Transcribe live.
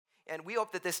And we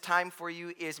hope that this time for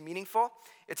you is meaningful.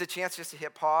 It's a chance just to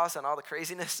hit pause on all the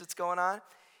craziness that's going on,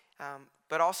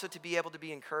 but also to be able to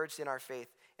be encouraged in our faith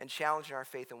and challenged in our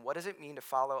faith. And what does it mean to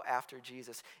follow after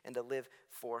Jesus and to live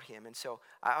for him? And so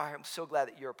I'm so glad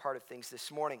that you're a part of things this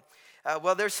morning.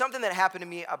 Well, there's something that happened to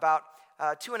me about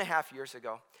 2.5 years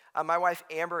ago. My wife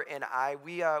Amber and I,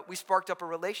 we sparked up a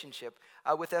relationship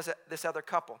with this other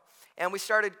couple, and we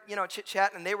started,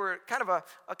 chit-chatting. And they were kind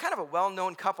of a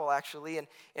well-known couple, actually, and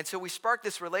so we sparked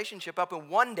this relationship up. And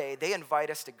one day they invite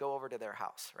us to go over to their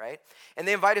house, right? And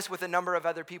they invite us with a number of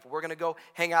other people. We're going to go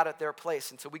hang out at their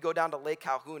place, and so we go down to Lake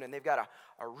Calhoun, and they've got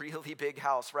a really big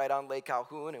house right on Lake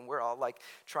Calhoun, and we're all like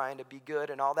trying to be good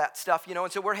and all that stuff,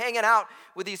 and so we're hanging out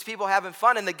with these people having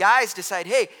fun, and the guys decide,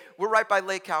 hey, we're right by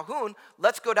Lake Calhoun,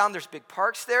 let's go down, there's big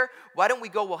parks there, why don't we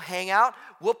go, we'll hang out,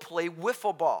 we'll play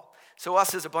wiffle ball. So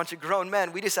us as a bunch of grown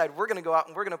men, we decide we're going to go out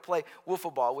and we're going to play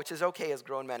wiffle ball, which is okay as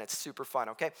grown men, it's super fun,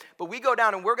 okay? But we go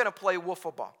down and we're going to play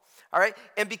wiffle ball. All right,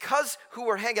 and because who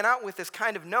we're hanging out with is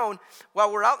kind of known, while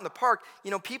we're out in the park,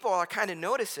 people are kind of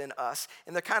noticing us,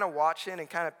 and they're kind of watching and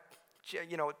kind of,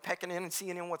 pecking in and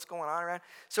seeing what's going on around.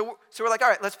 So we're like, all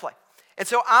right, let's play. And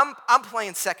so I'm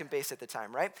playing second base at the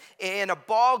time, right? And a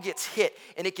ball gets hit,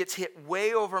 and it gets hit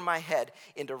way over my head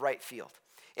into right field.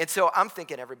 And so I'm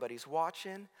thinking everybody's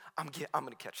watching. I'm going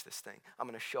to catch this thing. I'm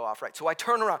going to show off, right? So I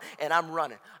turn around, and I'm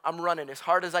running. I'm running as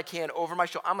hard as I can over my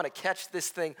shoulder. I'm going to catch this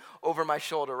thing over my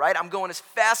shoulder, right? I'm going as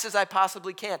fast as I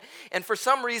possibly can. And for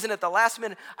some reason, at the last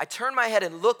minute, I turn my head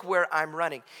and look where I'm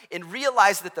running and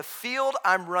realize that the field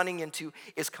I'm running into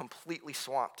is completely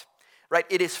swamped. Right?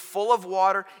 It is full of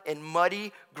water and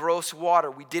muddy, gross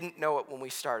water. We didn't know it when we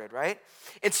started, right?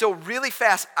 And so really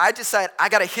fast, I decide I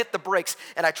got to hit the brakes,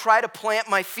 and I try to plant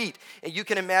my feet. And you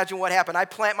can imagine what happened. I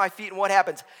plant my feet, and what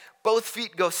happens? Both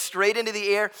feet go straight into the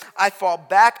air. I fall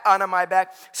back onto my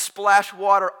back, splash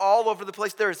water all over the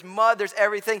place. There's mud, there's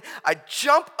everything. I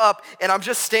jump up, and I'm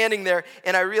just standing there,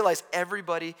 and I realize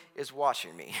everybody is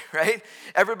watching me, right?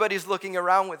 Everybody's looking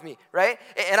around with me, right?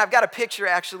 And I've got a picture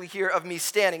actually here of me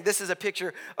standing. This is a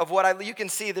picture of you can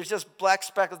see there's just black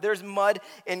speckles. There's mud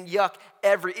and yuck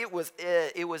it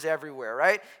was everywhere,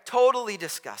 right? Totally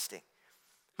disgusting.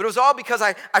 But it was all because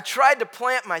I tried to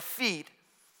plant my feet,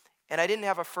 and I didn't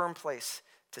have a firm place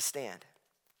to stand.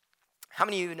 How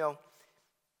many of you know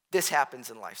this happens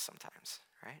in life sometimes,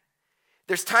 right?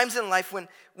 There's times in life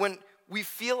when we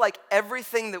feel like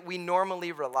everything that we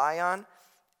normally rely on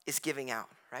is giving out,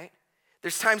 right?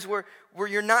 There's times where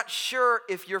you're not sure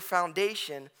if your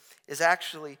foundation is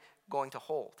actually going to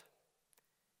hold.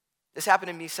 This happened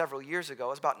to me several years ago. It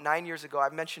was about 9 years ago.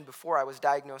 I've mentioned before I was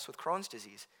diagnosed with Crohn's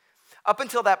disease. Up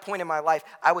until that point in my life,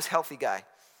 I was a healthy guy.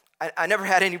 I never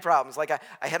had any problems. Like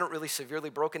I hadn't really severely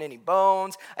broken any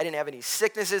bones. I didn't have any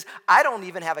sicknesses. I don't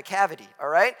even have a cavity, all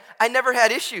right? I never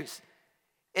had issues.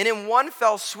 And in one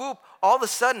fell swoop, all of a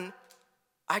sudden,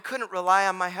 I couldn't rely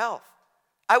on my health.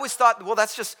 I always thought, well,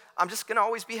 I'm just going to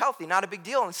always be healthy, not a big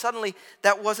deal. And suddenly,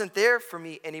 that wasn't there for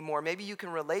me anymore. Maybe you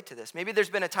can relate to this. Maybe there's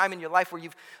been a time in your life where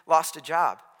you've lost a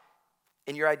job,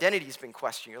 and your identity's been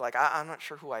questioned. You're like, I'm not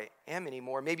sure who I am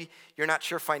anymore. Maybe you're not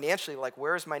sure financially, like,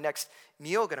 where is my next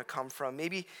meal going to come from?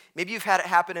 Maybe you've had it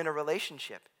happen in a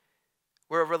relationship,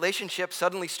 where a relationship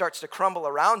suddenly starts to crumble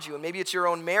around you, and maybe it's your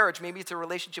own marriage. Maybe it's a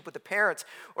relationship with the parents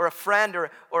or a friend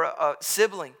or a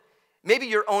sibling. Maybe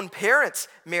your own parents'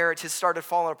 marriage has started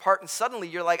falling apart, and suddenly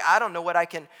you're like, I don't know what I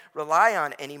can rely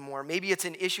on anymore. Maybe it's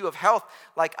an issue of health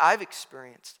like I've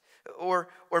experienced, or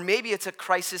maybe it's a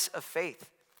crisis of faith.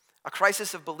 A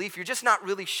crisis of belief. You're just not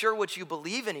really sure what you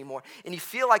believe anymore, and you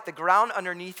feel like the ground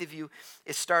underneath of you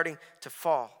is starting to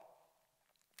fall.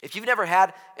 If you've never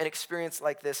had an experience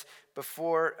like this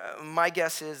before, my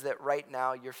guess is that right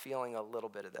now you're feeling a little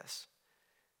bit of this.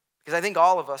 Because I think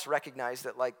all of us recognize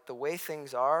that, like, the way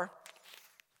things are,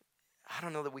 I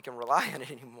don't know that we can rely on it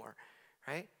anymore,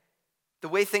 right? The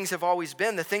way things have always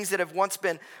been, the things that have once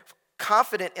been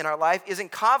confident in our life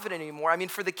isn't confident anymore. I mean,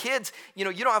 for the kids, you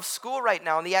don't have school right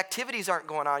now, and the activities aren't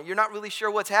going on. You're not really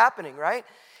sure what's happening, right?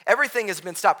 Everything has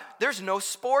been stopped. There's no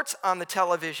sports on the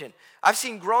television. I've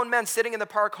seen grown men sitting in the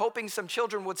park hoping some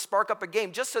children would spark up a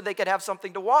game just so they could have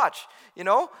something to watch,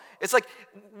 It's like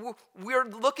we're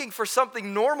looking for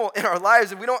something normal in our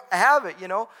lives, and we don't have it,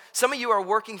 Some of you are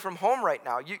working from home right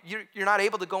now. You're not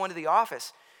able to go into the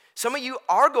office. Some of you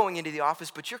are going into the office,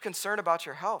 but you're concerned about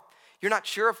your health. You're not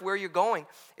sure if where you're going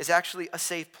is actually a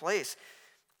safe place.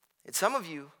 And some of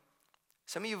you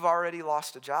have already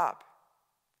lost a job.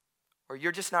 Or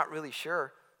you're just not really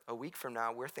sure a week from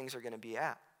now where things are going to be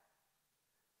at.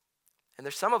 And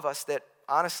there's some of us that,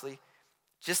 honestly,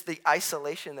 just the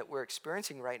isolation that we're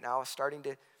experiencing right now is starting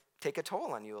to take a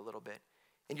toll on you a little bit.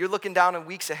 And you're looking down in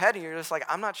weeks ahead and you're just like,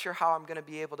 I'm not sure how I'm going to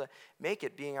be able to make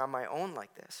it being on my own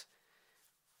like this.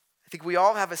 I think we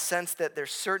all have a sense that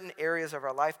there's certain areas of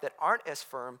our life that aren't as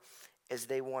firm as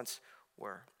they once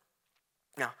were.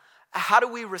 Now, how do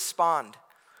we respond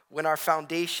when our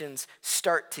foundations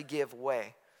start to give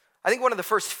way? I think one of the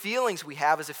first feelings we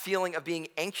have is a feeling of being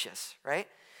anxious, right?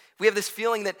 We have this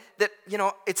feeling that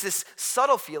it's this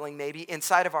subtle feeling maybe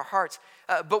inside of our hearts,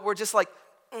 but we're just like,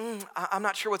 I'm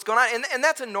not sure what's going on. And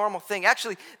that's a normal thing.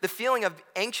 Actually, the feeling of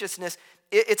anxiousness,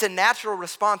 it's a natural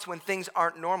response when things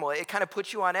aren't normal. It kind of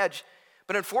puts you on edge.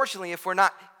 But unfortunately, if we're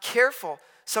not careful,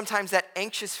 sometimes that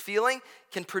anxious feeling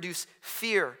can produce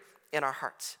fear in our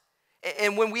hearts.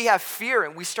 And when we have fear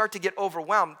and we start to get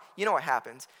overwhelmed, you know what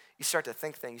happens? You start to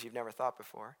think things you've never thought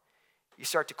before. You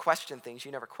start to question things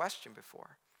you never questioned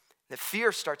before. The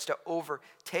fear starts to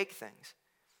overtake things.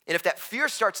 And if that fear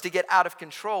starts to get out of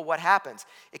control, what happens?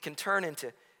 It can turn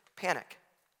into panic.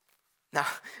 Now,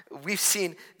 we've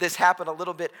seen this happen a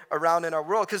little bit around in our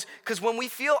world because when we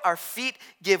feel our feet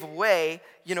give way,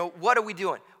 what are we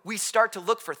doing? We start to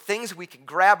look for things we can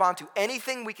grab onto,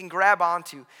 anything we can grab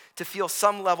onto to feel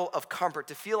some level of comfort,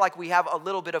 to feel like we have a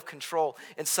little bit of control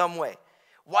in some way.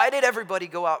 Why did everybody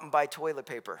go out and buy toilet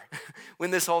paper when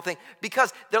this whole thing?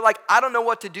 Because they're like, I don't know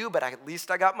what to do, but at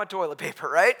least I got my toilet paper,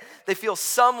 right? They feel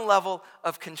some level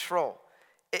of control.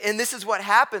 And this is what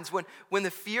happens when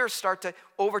the fears start to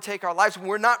overtake our lives. When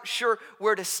we're not sure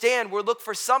where to stand, we're looking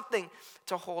for something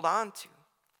to hold on to.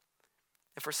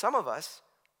 And for some of us,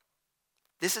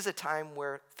 this is a time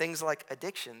where things like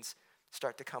addictions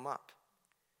start to come up.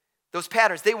 Those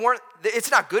patterns,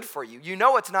 it's not good for you. You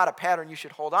know it's not a pattern you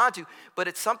should hold on to, but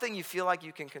it's something you feel like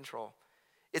you can control.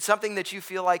 It's something that you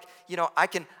feel like, I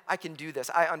can do this.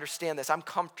 I understand this. I'm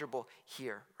comfortable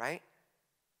here, right?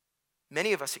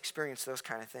 Many of us experience those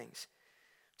kind of things.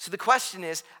 So the question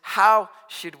is, how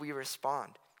should we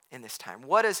respond in this time?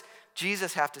 What does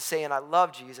Jesus have to say? And I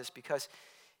love Jesus because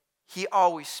he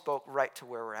always spoke right to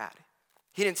where we're at.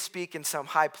 He didn't speak in some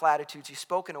high platitudes. He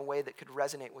spoke in a way that could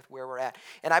resonate with where we're at.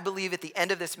 And I believe at the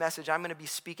end of this message, I'm going to be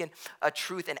speaking a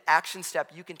truth, an action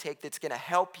step you can take that's going to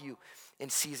help you in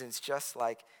seasons just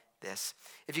like this.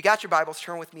 If you got your Bibles,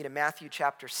 turn with me to Matthew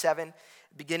chapter 7,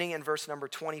 beginning in verse number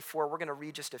 24. We're going to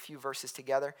read just a few verses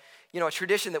together. A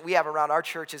tradition that we have around our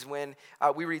church is when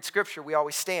we read scripture, we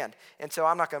always stand. And so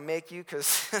I'm not going to make you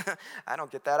because I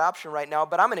don't get that option right now,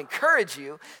 but I'm going to encourage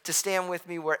you to stand with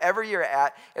me wherever you're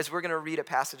at as we're going to read a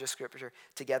passage of scripture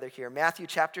together here. Matthew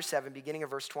chapter 7, beginning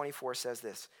of verse 24 says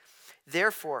this: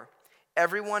 Therefore,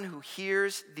 everyone who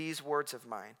hears these words of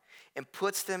mine and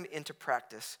puts them into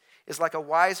practice is like a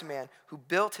wise man who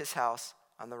built his house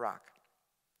on the rock.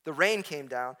 The rain came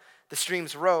down, the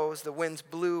streams rose, the winds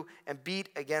blew and beat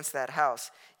against that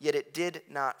house, yet it did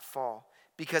not fall,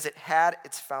 because it had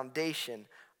its foundation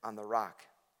on the rock.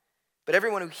 But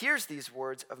everyone who hears these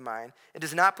words of mine and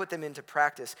does not put them into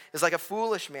practice is like a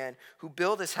foolish man who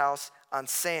built his house on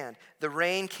sand. The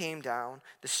rain came down,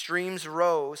 the streams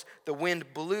rose, the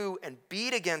wind blew and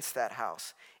beat against that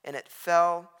house, and it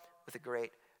fell with a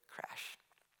great crash.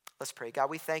 Let's pray. God,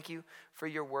 we thank you for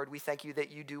your word. We thank you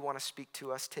that you do want to speak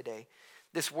to us today.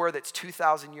 This word that's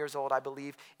 2,000 years old, I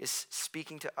believe, is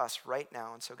speaking to us right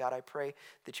now. And so, God, I pray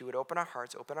that you would open our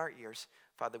hearts, open our ears.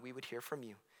 Father, we would hear from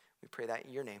you. We pray that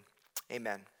in your name.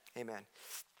 Amen. Amen.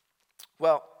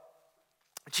 Well,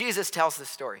 Jesus tells this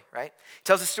story, right? He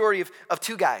tells the story of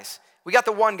two guys. We got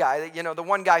the one guy, the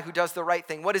one guy who does the right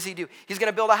thing. What does he do? He's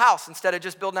going to build a house instead of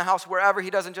just building a house wherever. He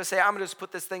doesn't just say, I'm going to just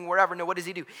put this thing wherever. No, what does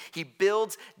he do? He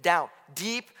builds down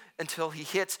deep until he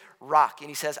hits rock. And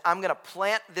he says, I'm going to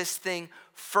plant this thing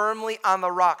firmly on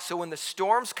the rock. So when the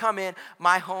storms come in,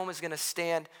 my home is going to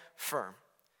stand firm.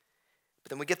 But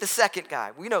then we get the second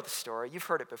guy. We know the story. You've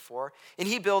heard it before. And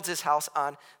he builds his house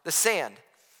on the sand.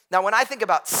 Now, when I think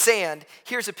about sand,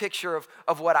 here's a picture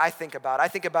of what I think about. I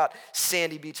think about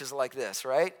sandy beaches like this,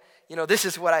 right? This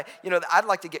is what I'd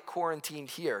like to get quarantined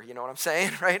here, you know what I'm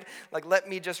saying, right? Like, let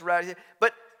me just ride here.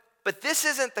 But this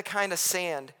isn't the kind of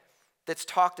sand that's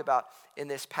talked about in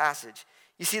this passage.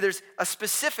 You see, there's a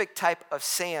specific type of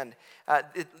sand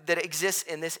that exists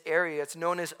in this area. It's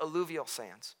known as alluvial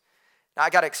sands. Now, I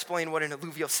got to explain what an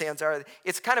alluvial sands are.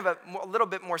 It's kind of a little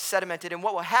bit more sedimented, and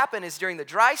what will happen is during the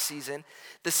dry season,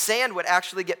 the sand would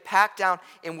actually get packed down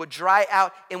and would dry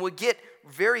out and would get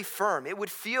very firm. It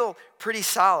would feel pretty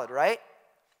solid, right?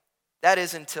 That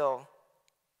is until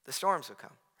the storms would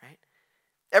come, right?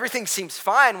 Everything seems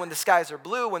fine when the skies are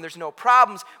blue, when there's no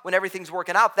problems, when everything's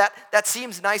working out. That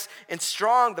seems nice and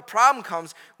strong. The problem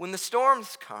comes when the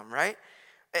storms come, right?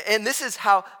 And this is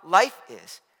how life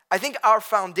is. I think our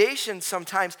foundations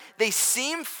sometimes, they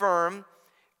seem firm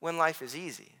when life is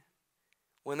easy,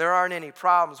 when there aren't any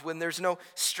problems, when there's no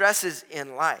stresses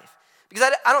in life.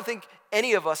 Because I don't think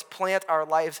any of us plant our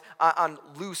lives on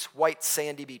loose, white,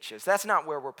 sandy beaches. That's not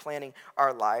where we're planting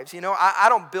our lives. I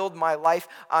don't build my life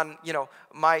on,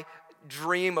 my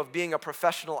dream of being a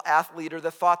professional athlete or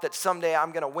the thought that someday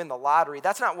I'm going to win the lottery.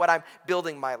 That's not what I'm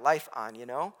building my life on,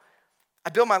 I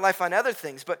build my life on other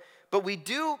things, but we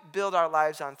do build our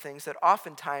lives on things that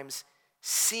oftentimes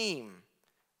seem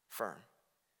firm.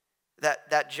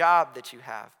 That job that you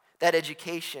have, that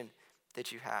education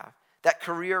that you have, that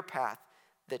career path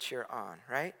that you're on,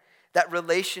 right? That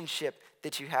relationship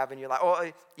that you have in your life.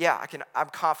 Oh, yeah, I'm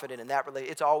confident in that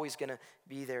relationship. It's always going to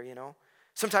be there,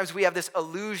 Sometimes we have this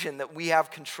illusion that we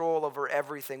have control over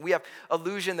everything. We have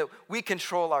illusion that we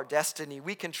control our destiny.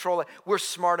 We control it. We're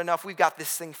smart enough. We've got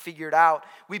this thing figured out.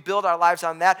 We build our lives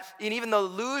on that. And even the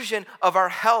illusion of our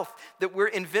health, that we're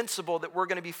invincible, that we're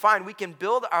going to be fine. We can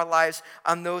build our lives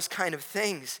on those kind of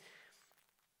things.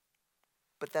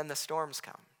 But then the storms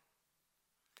come.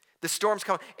 The storms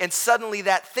come, and suddenly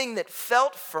that thing that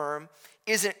felt firm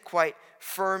isn't quite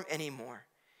firm anymore.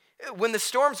 When the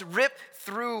storms rip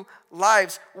through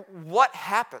lives, what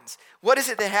happens? What is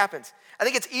it that happens? I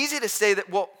think it's easy to say that,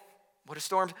 well, what are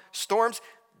storms? Storms,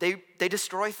 they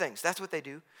destroy things. That's what they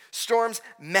do. Storms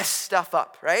mess stuff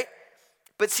up, right?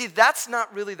 But see, that's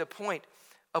not really the point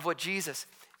of what Jesus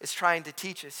is trying to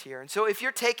teach us here. And so if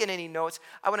you're taking any notes,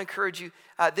 I want to encourage you,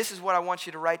 this is what I want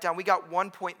you to write down. We got one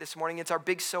point this morning. It's our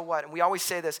big so what. And we always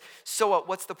say this, so what?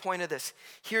 What's the point of this?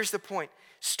 Here's the point.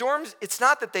 Storms, it's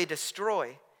not that they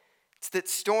destroy. It's that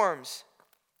storms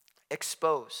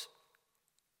expose.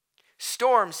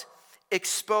 Storms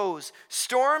expose.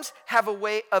 Storms have a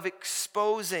way of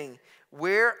exposing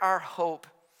where our hope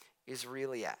is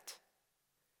really at.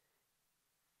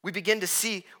 We begin to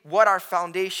see what our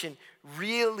foundation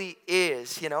really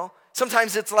is,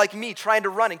 Sometimes it's like me trying to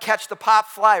run and catch the pop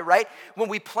fly, right? When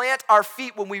we plant our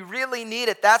feet, when we really need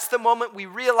it, that's the moment we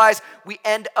realize we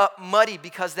end up muddy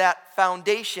because that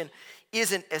foundation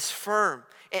isn't as firm.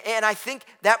 And I think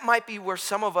that might be where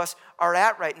some of us are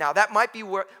at right now. That might be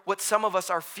what some of us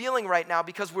are feeling right now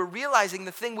because we're realizing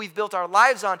the thing we've built our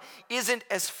lives on isn't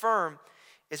as firm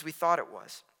as we thought it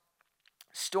was.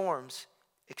 Storms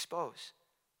expose.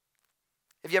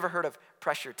 Have you ever heard of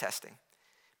pressure testing?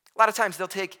 A lot of times they'll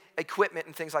take equipment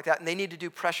and things like that, and they need to do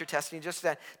pressure testing just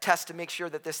to test to make sure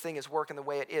that this thing is working the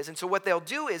way it is. And so what they'll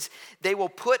do is they will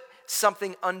put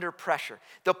something under pressure.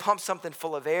 They'll pump something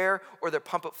full of air, or they'll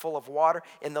pump it full of water,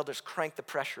 and they'll just crank the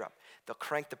pressure up. They'll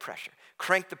crank the pressure,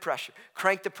 crank the pressure,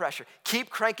 crank the pressure. Keep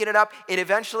cranking it up, and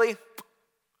eventually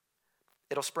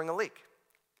it'll spring a leak.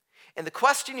 And the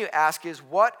question you ask is,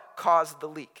 what caused the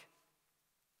leak?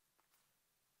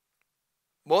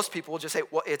 Most people will just say,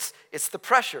 well, it's the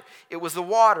pressure. It was the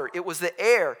water. It was the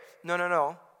air.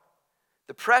 No.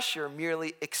 The pressure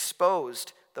merely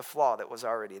exposed the flaw that was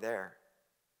already there.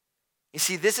 You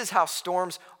see, this is how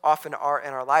storms often are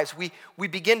in our lives. We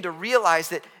begin to realize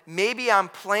that maybe I'm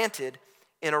planted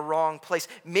in a wrong place.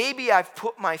 Maybe I've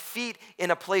put my feet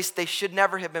in a place they should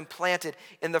never have been planted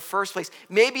in the first place.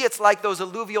 Maybe it's like those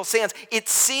alluvial sands. It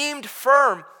seemed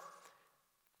firm,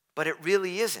 but it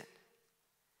really isn't.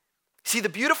 See, the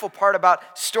beautiful part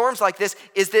about storms like this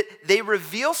is that they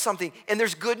reveal something, and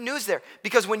there's good news there.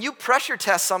 Because when you pressure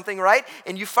test something, right,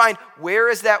 and you find where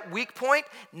is that weak point,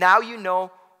 now you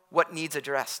know what needs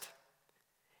addressed.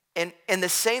 And the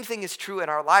same thing is true in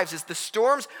our lives. As the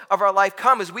storms of our life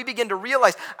come, as we begin to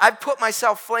realize, I've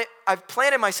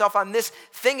planted myself on this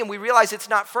thing, and we realize it's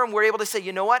not firm, we're able to say,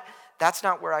 you know what? That's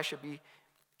not where I should be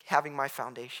having my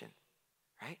foundation.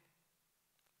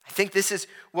 I think this is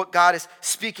what God is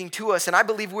speaking to us, and I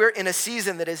believe we're in a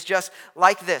season that is just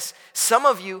like this. Some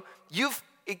of you, you've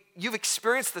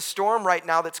experienced the storm right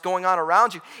now that's going on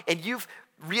around you, and you've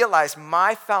realized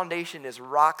my foundation is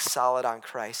rock solid on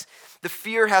Christ. The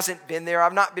fear hasn't been there.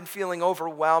 I've not been feeling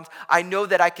overwhelmed. I know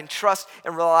that I can trust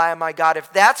and rely on my God.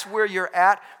 If that's where you're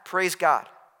at, praise God.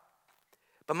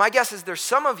 But my guess is there's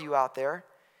some of you out there,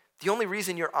 the only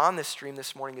reason you're on this stream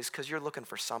this morning is because you're looking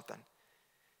for something.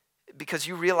 Because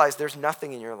you realize there's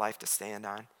nothing in your life to stand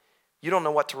on. You don't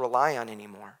know what to rely on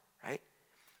anymore, right?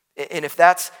 And if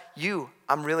that's you,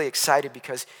 I'm really excited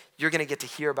because you're going to get to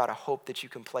hear about a hope that you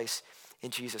can place in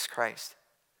Jesus Christ.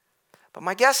 But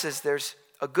my guess is there's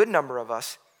a good number of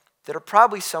us that are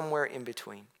probably somewhere in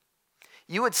between.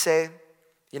 You would say,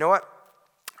 you know what?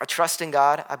 I trust in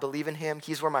God. I believe in Him.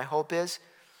 He's where my hope is.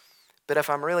 But if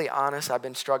I'm really honest, I've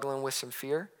been struggling with some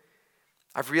fear.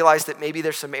 I've realized that maybe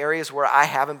there's some areas where I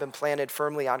haven't been planted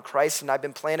firmly on Christ, and I've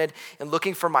been planted and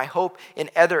looking for my hope in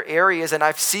other areas, and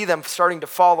I see them starting to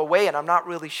fall away, and I'm not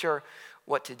really sure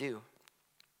what to do.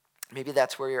 Maybe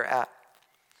that's where you're at.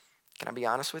 Can I be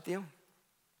honest with you?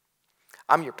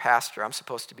 I'm your pastor. I'm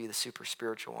supposed to be the super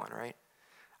spiritual one, right?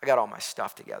 I got all my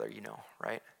stuff together,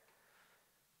 right?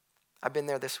 I've been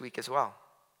there this week as well.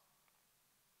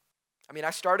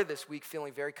 I started this week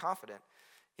feeling very confident,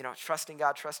 trusting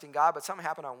God, but something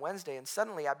happened on Wednesday, and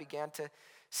suddenly I began to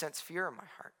sense fear in my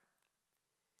heart.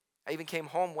 I even came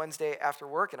home Wednesday after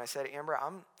work, and I said, Amber,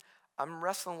 I'm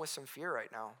wrestling with some fear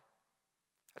right now.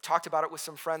 I talked about it with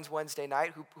some friends Wednesday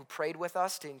night who prayed with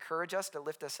us to encourage us, to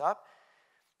lift us up.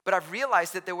 But I've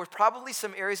realized that there were probably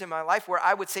some areas in my life where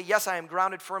I would say, yes, I am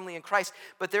grounded firmly in Christ,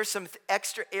 but there's some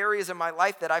extra areas in my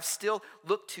life that I've still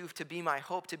looked to be my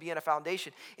hope, to be in a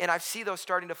foundation. And I see those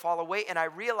starting to fall away, and I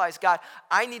realize, God,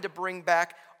 I need to bring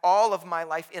back all of my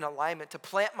life in alignment, to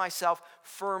plant myself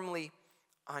firmly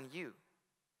on you.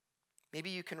 Maybe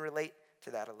you can relate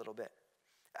to that a little bit.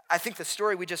 I think the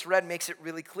story we just read makes it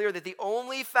really clear that the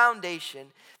only foundation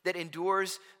that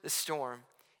endures the storm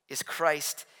is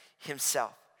Christ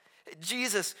himself.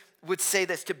 Jesus would say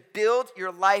this, to build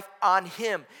your life on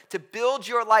him, to build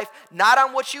your life not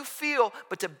on what you feel,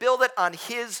 but to build it on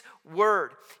his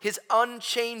word, his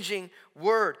unchanging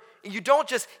word. And you don't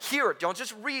just hear it, don't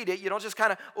just read it, you don't just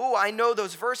kind of, I know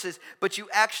those verses, but you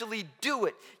actually do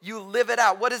it. You live it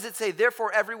out. What does it say?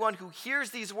 Therefore, everyone who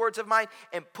hears these words of mine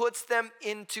and puts them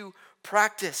into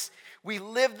practice. We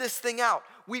live this thing out.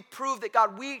 We prove that,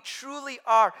 God, we truly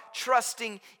are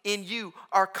trusting in you.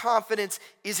 Our confidence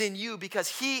is in you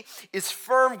because he is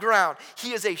firm ground.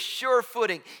 He is a sure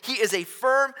footing. He is a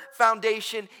firm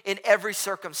foundation in every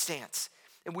circumstance.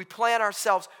 And we plant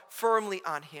ourselves firmly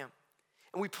on him.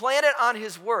 And we plant it on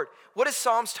his word. What does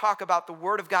Psalms talk about the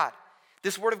word of God?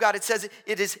 This word of God, it says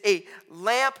it is a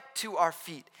lamp to our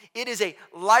feet. It is a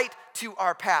light to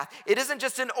our path. It isn't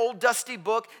just an old dusty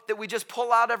book that we just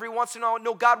pull out every once in a while.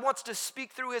 No, God wants to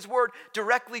speak through his word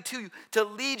directly to you, to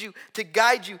lead you, to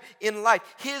guide you in life.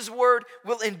 His word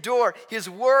will endure. His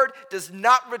word does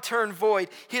not return void.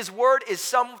 His word is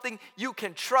something you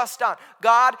can trust on.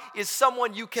 God is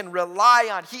someone you can rely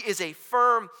on. He is a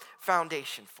firm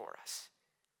foundation for us.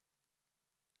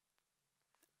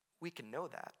 We can know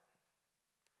that.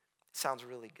 Sounds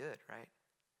really good, right?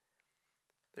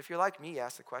 But if you're like me, you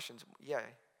ask the questions,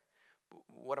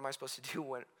 what am I supposed to do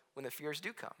when the fears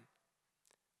do come?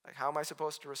 Like, how am I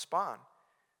supposed to respond?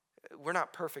 We're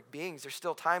not perfect beings. There's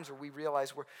still times where we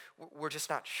realize we're just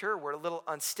not sure. We're a little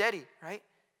unsteady, right?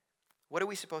 What are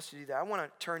we supposed to do there? I want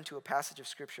to turn to a passage of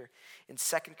scripture in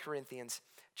 2 Corinthians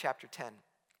chapter 10.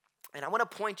 And I want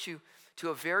to point you to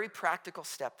a very practical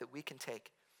step that we can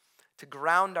take to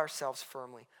ground ourselves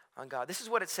firmly on God. This is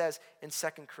what it says in 2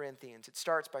 Corinthians. It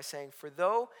starts by saying, for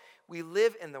though we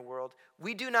live in the world,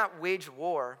 we do not wage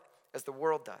war as the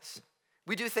world does.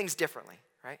 We do things differently,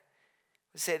 right?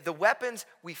 We say the weapons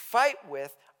we fight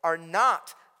with are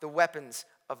not the weapons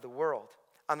of the world.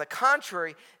 On the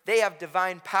contrary, they have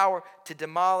divine power to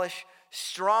demolish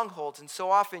strongholds. And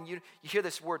so often you hear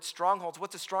this word strongholds.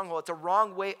 What's a stronghold? It's a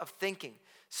wrong way of thinking.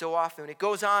 So often. It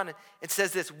goes on and it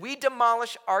says this, we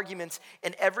demolish arguments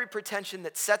and every pretension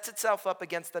that sets itself up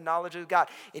against the knowledge of God.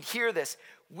 And hear this,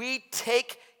 we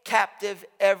take captive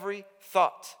every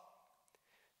thought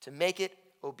to make it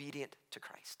obedient to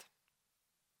Christ.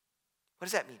 What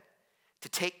does that mean? To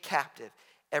take captive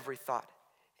every thought.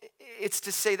 It's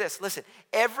to say this, listen,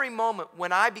 every moment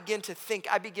when I begin to think,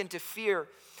 I begin to fear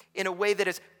in a way that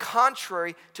is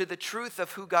contrary to the truth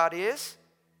of who God is,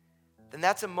 then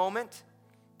that's a moment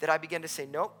that I begin to say,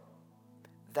 nope,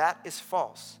 that is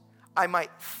false. I might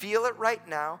feel it right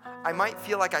now. I might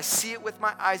feel like I see it with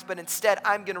my eyes, but instead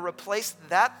I'm going to replace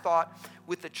that thought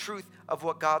with the truth of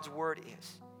what God's word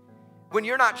is. When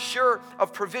you're not sure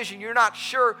of provision, you're not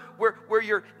sure where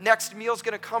your next meal is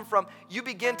going to come from, you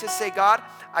begin to say, God,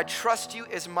 I trust you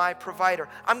as my provider.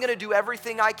 I'm going to do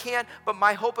everything I can, but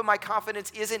my hope and my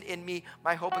confidence isn't in me.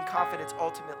 My hope and confidence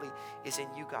ultimately is in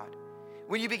you, God.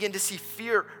 When you begin to see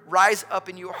fear rise up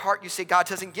in your heart, you say, God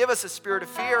doesn't give us a spirit of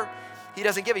fear. He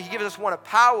doesn't give it. He gives us one of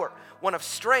power, one of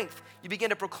strength. You begin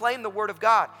to proclaim the word of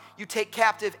God. You take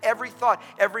captive every thought,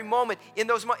 every moment. In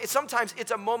those sometimes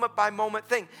it's a moment by moment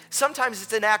thing. Sometimes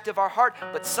it's an act of our heart,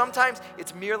 but sometimes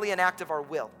it's merely an act of our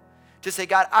will. To say,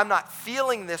 God, I'm not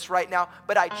feeling this right now,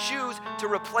 but I choose to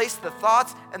replace the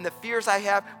thoughts and the fears I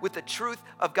have with the truth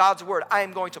of God's word. I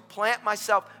am going to plant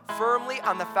myself firmly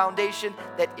on the foundation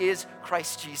that is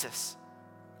Christ Jesus.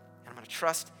 And I'm going to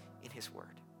trust in his word.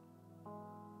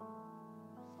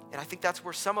 And I think that's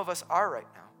where some of us are right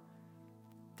now.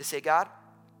 to say, God,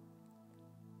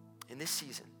 in this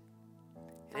season,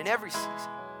 and in every season,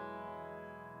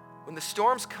 when the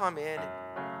storms come in,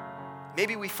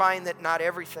 maybe we find that not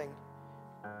everything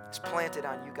is planted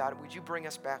on you, God, would you bring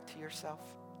us back to yourself?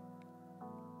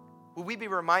 Will we be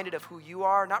reminded of who you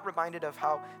are, not reminded of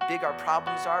how big our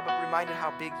problems are, but reminded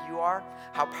how big you are,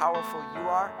 how powerful you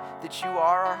are, that you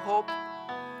are our hope,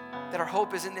 that our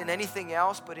hope isn't in anything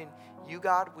else but in you,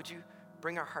 God? Would you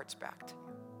bring our hearts back to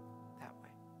you that way?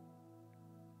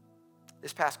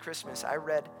 This past Christmas, I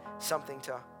read something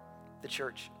to the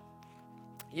church.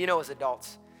 You know, as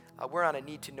adults, we're on a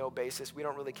need-to-know basis. We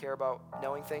don't really care about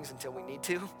knowing things until we need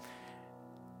to.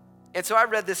 And so I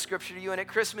read this scripture to you, and at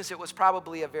Christmas it was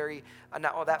probably a very,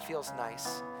 that feels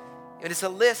nice. And it's a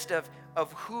list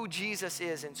of who Jesus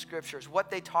is in scriptures,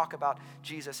 what they talk about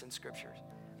Jesus in scriptures.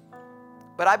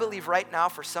 But I believe right now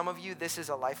for some of you, this is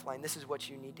a lifeline. This is what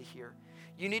you need to hear.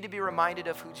 You need to be reminded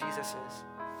of who Jesus is.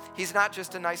 He's not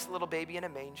just a nice little baby in a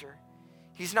manger.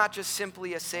 He's not just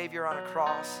simply a savior on a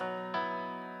cross.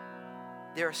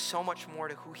 There is so much more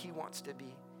to who he wants to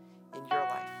be in your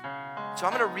life. So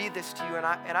I'm going to read this to you,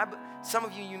 and some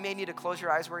of you, you may need to close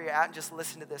your eyes where you're at and just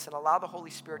listen to this and allow the Holy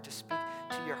Spirit to speak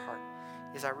to your heart.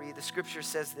 As I read, the scripture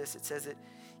says this. It says that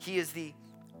he is the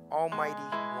Almighty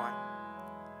One.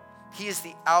 He is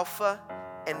the Alpha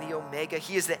and the Omega.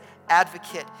 He is the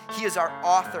advocate. He is our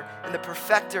author and the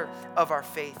perfecter of our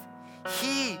faith.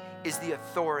 He is the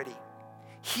authority.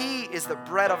 He is the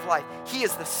bread of life. He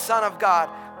is the Son of God,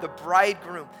 the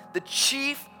bridegroom, the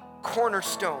chief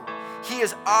cornerstone. He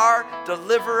is our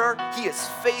deliverer. He is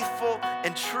faithful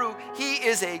and true. He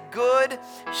is a good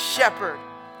shepherd.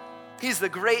 He's the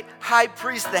great high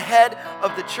priest, the head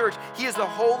of the church. He is the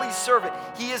holy servant.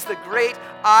 He is the great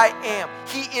I am.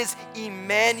 He is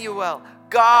Emmanuel,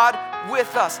 God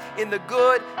with us. In the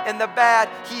good and the bad,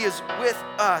 he is with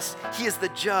us. He is the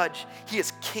judge. He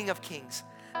is King of kings,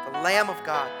 the Lamb of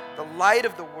God, the light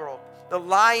of the world, the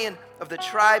Lion of the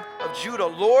tribe of Judah,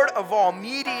 Lord of all,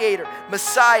 mediator,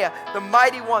 Messiah, the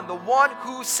mighty one, the one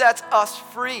who sets us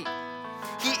free.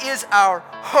 He is our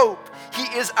hope. He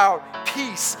is our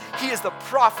peace. He is the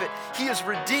prophet. He is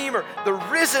Redeemer, the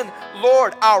risen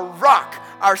Lord, our rock,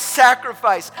 our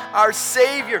sacrifice, our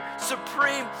Savior,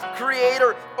 supreme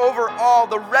creator over all,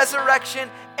 the resurrection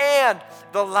and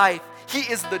the life. He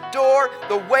is the door,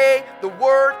 the way, the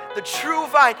word, the true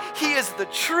vine. He is the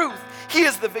truth. He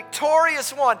is the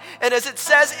victorious one. And as it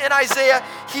says in Isaiah,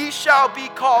 he shall be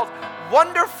called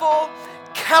Wonderful,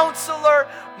 Counselor,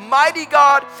 Mighty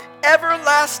God,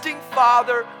 Everlasting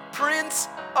Father, Prince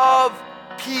of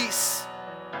Peace.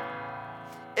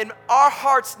 And our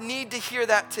hearts need to hear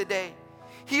that today.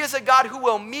 He is a God who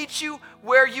will meet you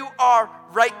where you are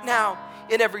right now.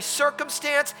 In every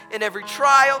circumstance, in every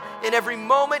trial, in every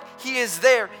moment, he is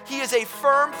there. He is a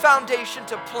firm foundation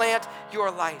to plant your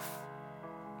life.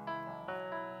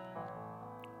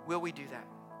 Will we do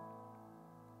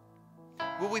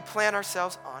that? Will we plant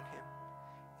ourselves on him?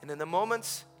 And in the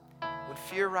moments when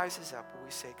fear rises up, will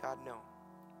we say, God, no.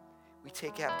 We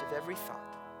take captive every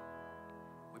thought.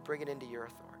 We bring it into your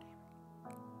authority.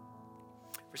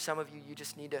 For some of you, you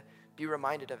just need to be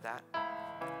reminded of that.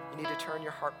 You need to turn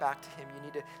your heart back to him. You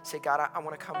need to say, God, I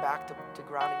want to come back to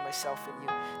grounding myself in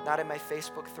you. Not in my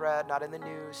Facebook thread, not in the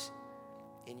news.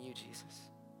 In you, Jesus,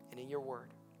 and in your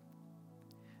word.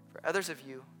 For others of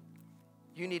you,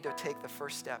 you need to take the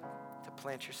first step to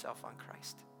plant yourself on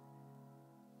Christ.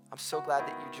 I'm so glad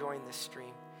that you joined this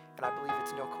stream, and I believe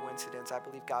it's no coincidence. I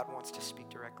believe God wants to speak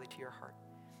directly to your heart.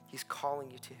 He's calling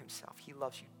you to himself. He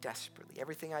loves you desperately.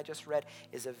 Everything I just read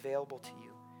is available to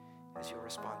you as you'll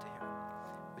respond to him.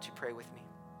 Would you pray with me?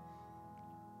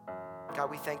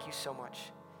 God, we thank you so much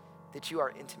that you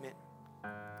are intimate.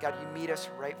 God, you meet us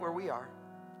right where we are.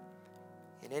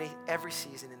 In every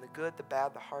season, in the good, the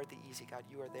bad, the hard, the easy, God,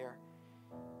 you are there.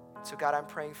 So God, I'm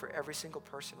praying for every single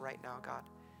person right now, God,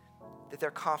 that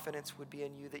their confidence would be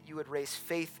in you, that you would raise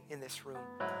faith in this room,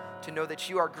 to know that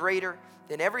you are greater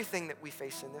than everything that we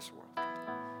face in this world, God.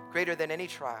 Greater than any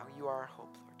trial. You are our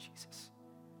hope, Lord Jesus.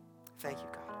 Thank you,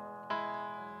 God.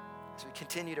 As we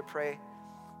continue to pray,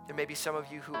 there may be some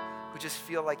of you who just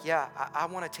feel like, yeah, I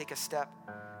want to take a step.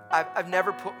 I've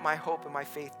never put my hope and my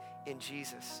faith in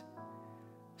Jesus.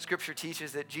 Scripture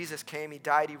teaches that Jesus came, he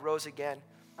died, he rose again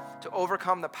to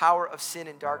overcome the power of sin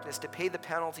and darkness, to pay the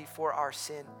penalty for our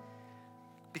sin.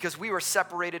 Because we were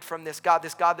separated from this God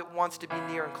that wants to be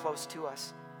near and close to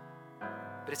us.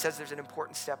 But it says there's an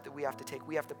important step that we have to take.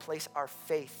 We have to place our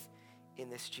faith in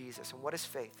this Jesus. And what is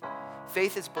faith?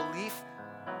 Faith is belief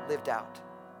lived out.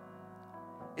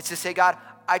 It's to say, God,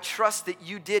 I trust that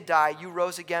you did die, you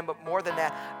rose again, but more than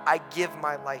that, I give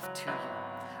my life to you.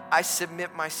 I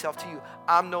submit myself to you.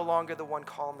 I'm no longer the one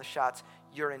calling the shots.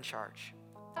 You're in charge.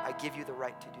 I give you the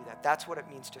right to do that. That's what it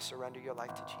means to surrender your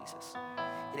life to Jesus.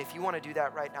 And if you want to do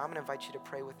that right now, I'm going to invite you to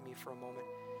pray with me for a moment.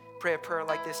 Pray a prayer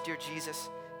like this. Dear Jesus,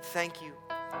 thank you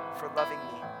for loving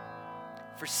me,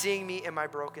 for seeing me in my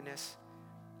brokenness.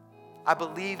 I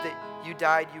believe that you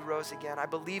died, you rose again. I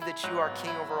believe that you are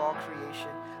king over all creation.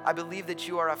 I believe that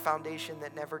you are a foundation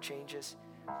that never changes.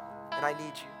 And I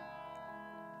need you.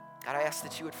 God, I ask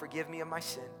that you would forgive me of my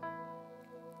sin.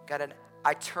 God, and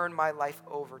I turn my life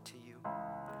over to you.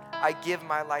 I give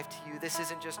my life to you. This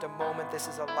isn't just a moment. This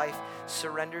is a life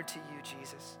surrendered to you,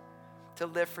 Jesus. To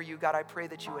live for you, God, I pray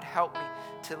that you would help me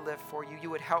to live for you. You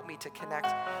would help me to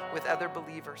connect with other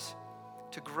believers,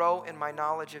 to grow in my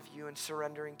knowledge of you and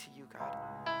surrendering to you, God.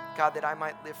 God, that I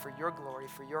might live for your glory,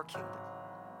 for your kingdom.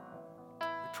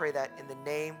 We pray that in the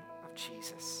name of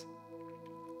Jesus.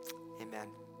 Amen.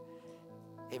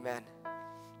 Amen.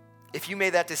 If you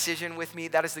made that decision with me,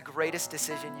 that is the greatest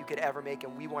decision you could ever make,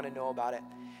 and we want to know about it.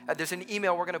 There's an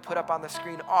email we're going to put up on the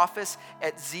screen,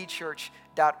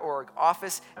 office@zchurch.org,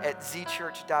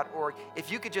 office@zchurch.org.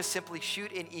 If you could just simply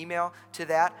shoot an email to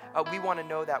that, we want to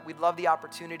know that. We'd love the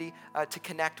opportunity to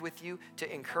connect with you,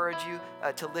 to encourage you,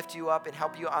 to lift you up and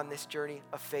help you on this journey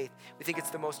of faith. We think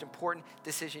it's the most important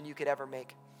decision you could ever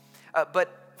make.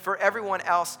 But for everyone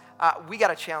else, we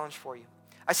got a challenge for you.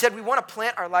 I said we want to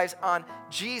plant our lives on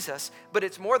Jesus, but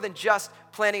it's more than just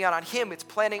planting on him. It's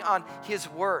planting on his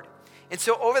word. And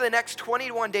so over the next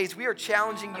 21 days, we are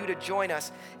challenging you to join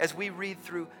us as we read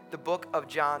through the book of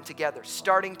John together,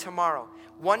 starting tomorrow.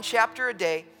 1 chapter a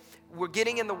day. We're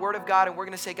getting in the Word of God, and we're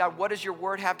going to say, God, what does your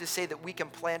Word have to say that we can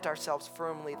plant ourselves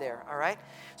firmly there, all right?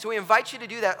 So we invite you to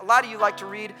do that. A lot of you like to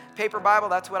read paper Bible.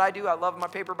 That's what I do. I love my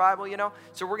paper Bible, you know?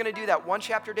 So we're going to do that 1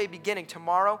 chapter a day beginning.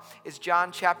 Tomorrow is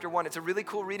John chapter 1. It's a really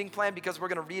cool reading plan because we're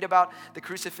going to read about the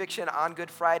crucifixion on Good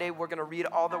Friday. We're going to read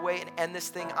all the way and end this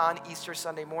thing on Easter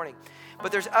Sunday morning.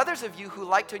 But there's others of you who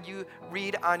like to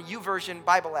read on YouVersion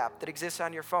Bible app that exists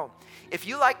on your phone. If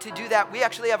you like to do that, we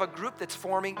actually have a group that's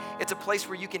forming. It's a place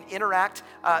where you can interact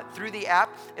through the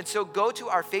app. And so go to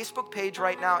our Facebook page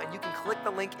right now and you can click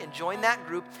the link and join that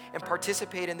group and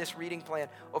participate in this reading plan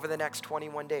over the next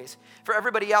 21 days. For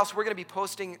everybody else, we're going to be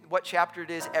posting what chapter it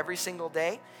is every single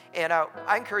day. And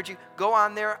I encourage you, go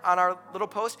on there on our little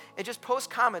post and just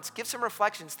post comments, give some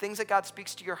reflections, things that God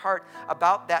speaks to your heart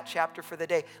about that chapter for the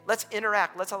day. Let's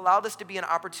interact. Let's allow this to be an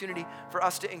opportunity for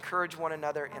us to encourage one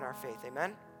another in our faith.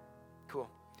 Amen? Cool.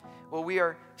 Well, we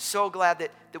are so glad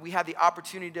that we have the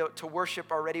opportunity to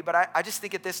worship already, but I just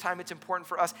think at this time it's important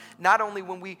for us, not only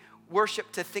when we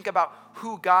worship, to think about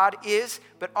who God is,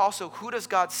 but also who does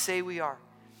God say we are.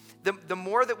 The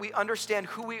more that we understand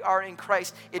who we are in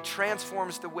Christ, it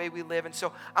transforms the way we live. And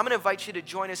so I'm going to invite you to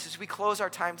join us as we close our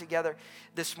time together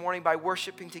this morning by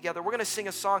worshiping together. We're going to sing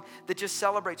a song that just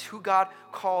celebrates who God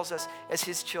calls us as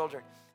his children.